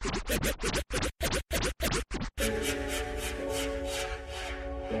They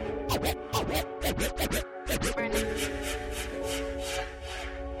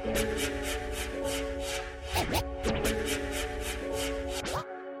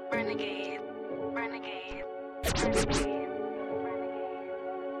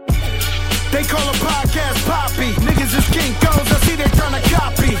call a podcast poppy. Niggas is kinkos, I see they tryna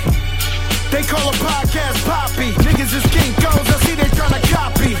copy. They call a podcast poppy. Niggas is kinkos, I see they tryna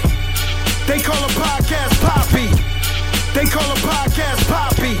copy. They call a podcast poppy. They call a podcast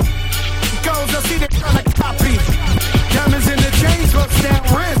poppy. Goes, I see they tryna copy. Diamonds in the chains, bust down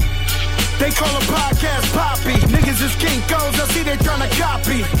wrist. They call a podcast poppy. Niggas is kinkos, I see they tryna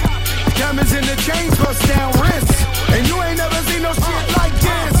copy. Diamonds in the chains, bust down wrist. And you ain't never seen no shit like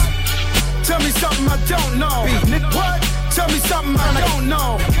this. Tell me something I don't know. What? Tell me something I don't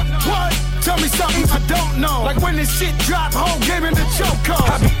know. What? Tell me something I don't know. Like when this shit drop, whole game in the chokehold.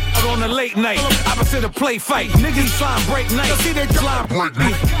 I be out on a late night, opposite a play fight. Niggas slime break night. See they slime break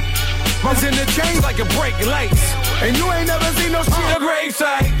me. Runs in the chains like a break lights. And you ain't never seen no shit. The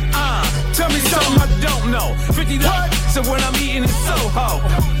graveside. Tell me something I don't know. 50 what? So when I'm eating in Soho.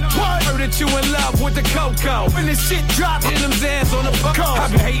 What? Heard that you in love with the cocoa. When this shit drop, in them Zans on the buckle. How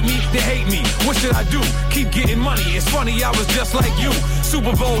you hate me, they hate me. What should I do? Keep getting money. It's funny, I was just like you.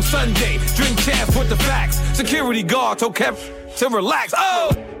 Super Bowl Sunday, drink champs with the facts. Security guard told Kev to relax.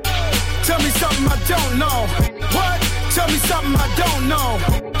 Oh! Tell me something I don't know. What? Tell me something I don't know.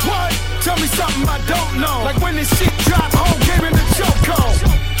 What? Tell me something I don't know. Like when this shit drop, whole game in the chokehold.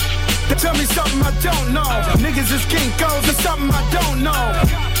 Tell me something I don't know. Niggas is kinkos, it's something I don't know.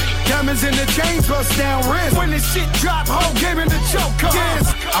 Diamonds in the chains, bust down wrist. When this shit drop, whole game in the chokehold.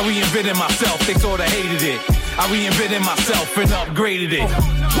 Yes. I reinvented myself, they sorta hated it. I reinvented myself and upgraded it.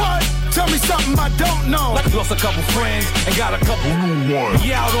 What? Tell me something I don't know. Like lost a couple friends and got a couple new ones.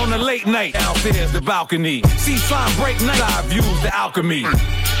 We out on the late night, downstairs the balcony. See slime break night, I views the alchemy.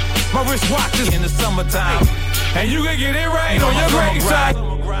 My wristwatch is in the summertime, and you can get it right on your graveside.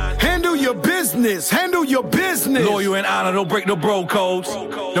 Handle your business, handle your business. Loyal and honor, don't break no bro codes.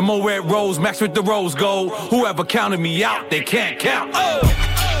 The more red rose, max with the rose gold. Whoever counted me out, they can't count. Oh!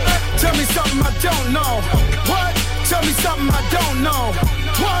 Tell me something I don't know. What? Tell me something I don't know.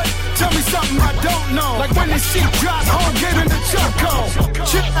 What? Tell me something I don't know. Like when this shit drop, whole game in the chokehold.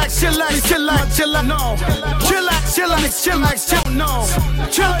 Chillax, chillax, chillax, chillax, no. Chillax, chillax, chillax, chill, no.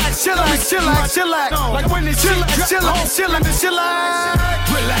 Chillax, chillax, chillax, chillax. Like when this shit drop, chillax, chillax, chillax.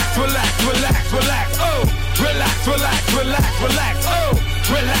 Relax, relax, relax, relax, oh. Relax, relax, relax, relax, oh.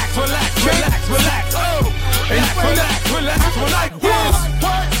 Relax, relax, relax, relax, oh. Relax, relax, relax, relax,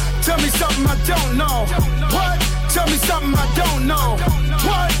 what? Tell me something I don't know. What? Tell me something I don't know.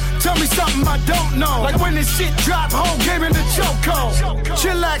 What? Tell me something I don't know. Like when this shit drop, whole game in the chokehold.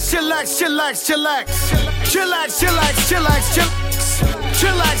 Chillax, chillax, chillax, chillax. Chillax, chillax, chillax, chillax.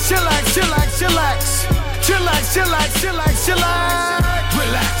 Chillax, chillax, chillax, chillax. Chillax, chillax, chillax, chillax.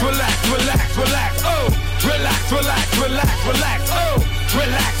 Relax, relax, relax, relax, oh. Relax, relax, relax, relax, oh.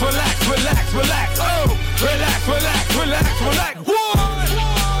 Relax, relax, relax, relax, oh. Relax, relax, relax, relax. What?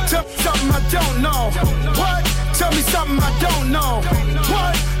 Tell me something I don't know. What? Tell me something I don't know.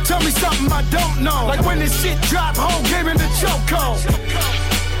 What? Tell me something I don't know. Like when this shit drop, whole game in the chokehold.